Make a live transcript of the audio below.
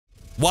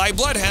Why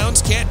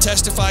bloodhounds can't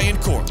testify in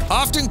court.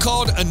 Often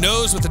called a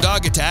nose with a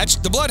dog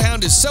attached, the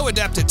bloodhound is so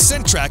adept at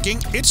scent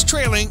tracking, its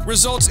trailing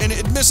results in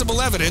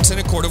admissible evidence in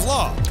a court of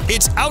law.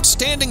 Its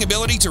outstanding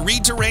ability to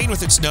read terrain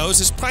with its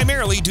nose is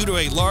primarily due to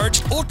a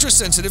large,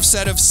 ultra-sensitive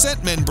set of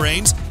scent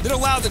membranes that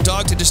allow the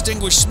dog to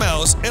distinguish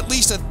smells at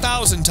least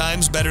 1,000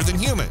 times better than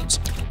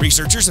humans.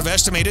 Researchers have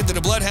estimated that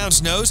a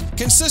bloodhound's nose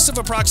consists of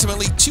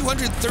approximately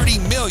 230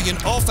 million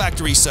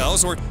olfactory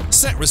cells or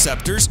scent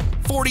receptors,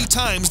 40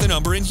 times the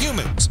number in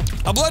humans.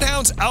 A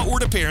bloodhound's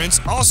outward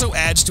appearance also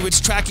adds to its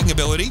tracking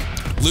ability.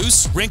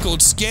 Loose,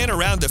 wrinkled skin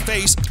around the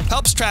face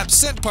helps trap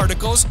scent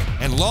particles,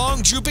 and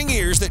long, drooping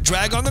ears that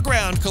drag on the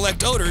ground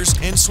collect odors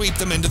and sweep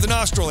them into the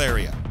nostril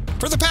area.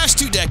 For the past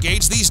 2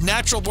 decades, these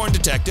natural-born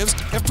detectives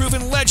have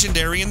proven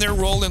legendary in their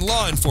role in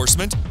law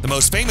enforcement. The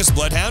most famous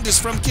bloodhound is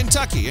from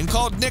Kentucky and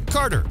called Nick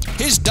Carter.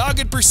 His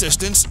dogged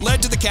persistence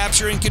led to the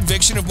capture and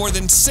conviction of more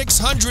than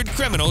 600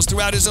 criminals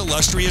throughout his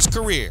illustrious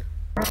career.